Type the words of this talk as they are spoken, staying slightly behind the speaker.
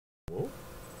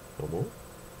Lomo?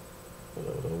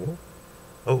 Hello, Lomo.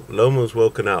 Oh, Lomo's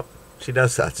woken up. She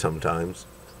does that sometimes.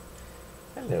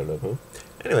 Hello, Lomo.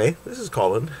 Anyway, this is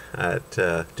Colin at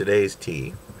today's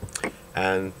tea.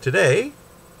 And today,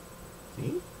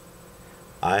 see,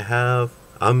 I have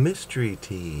a mystery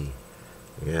tea.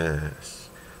 Yes.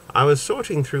 I was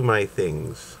sorting through my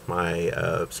things, my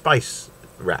spice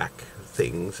rack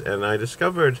things, and I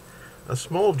discovered a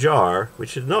small jar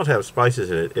which did not have spices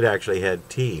in it. It actually had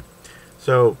tea.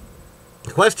 So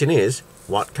the question is,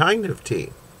 what kind of tea?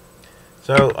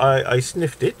 So I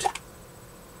sniffed it.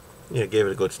 Yeah, gave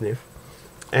it a good sniff.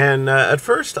 And at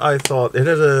first I thought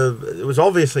it was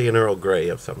obviously an Earl Grey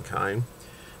of some kind.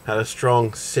 Had a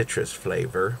strong citrus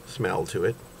flavor, smell to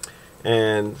it.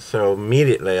 And so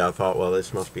immediately I thought, well,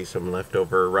 this must be some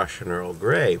leftover Russian Earl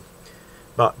Grey.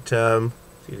 But then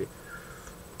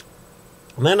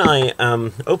I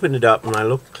opened it up and I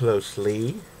looked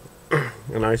closely,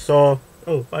 and I saw,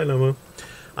 oh, bye, Lomo.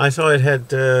 I saw it had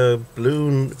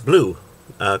blue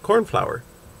cornflower.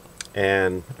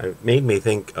 And it made me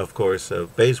think, of course,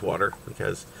 of Bayswater,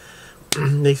 because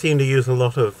they seem to use a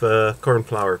lot of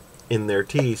cornflower in their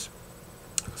teas.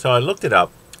 So I looked it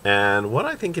up, and what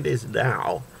I think it is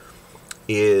now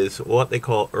is what they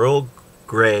call Earl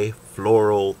Grey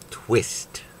Floral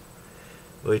Twist,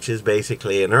 which is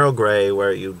basically an Earl Grey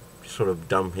where you sort of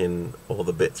dump in all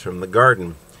the bits from the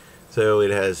garden. So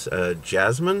it has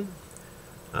jasmine.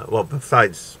 Well,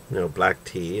 besides black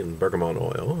tea and bergamot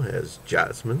oil, it has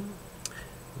jasmine,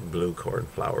 blue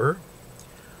cornflower,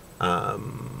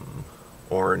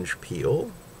 orange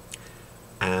peel,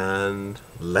 and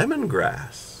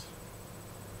lemongrass.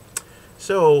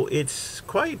 So it's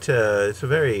quite, it's a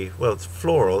very, well, it's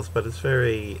florals, but it's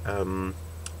very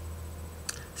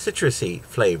citrusy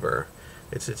flavor.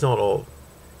 It's not all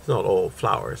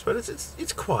flowers, but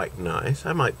it's quite nice.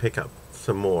 I might pick up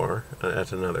some more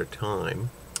at another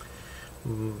time.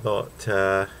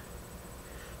 But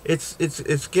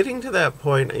it's getting to that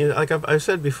point. Like I've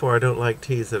said before, I don't like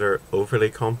teas that are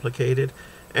overly complicated,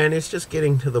 and it's just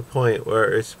getting to the point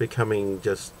where it's becoming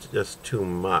just too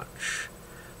much.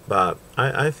 But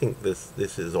I think this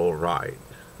is all right.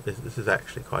 This is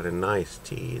actually quite a nice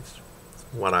tea. It's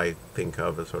what I think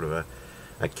of as sort of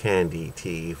a candy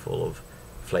tea full of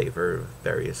flavor of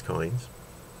various kinds.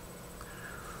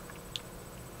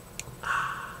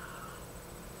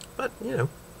 But,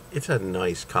 it's a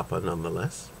nice cuppa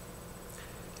nonetheless.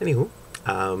 Anywho,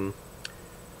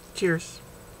 cheers.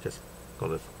 Just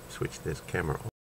gotta switch this camera off.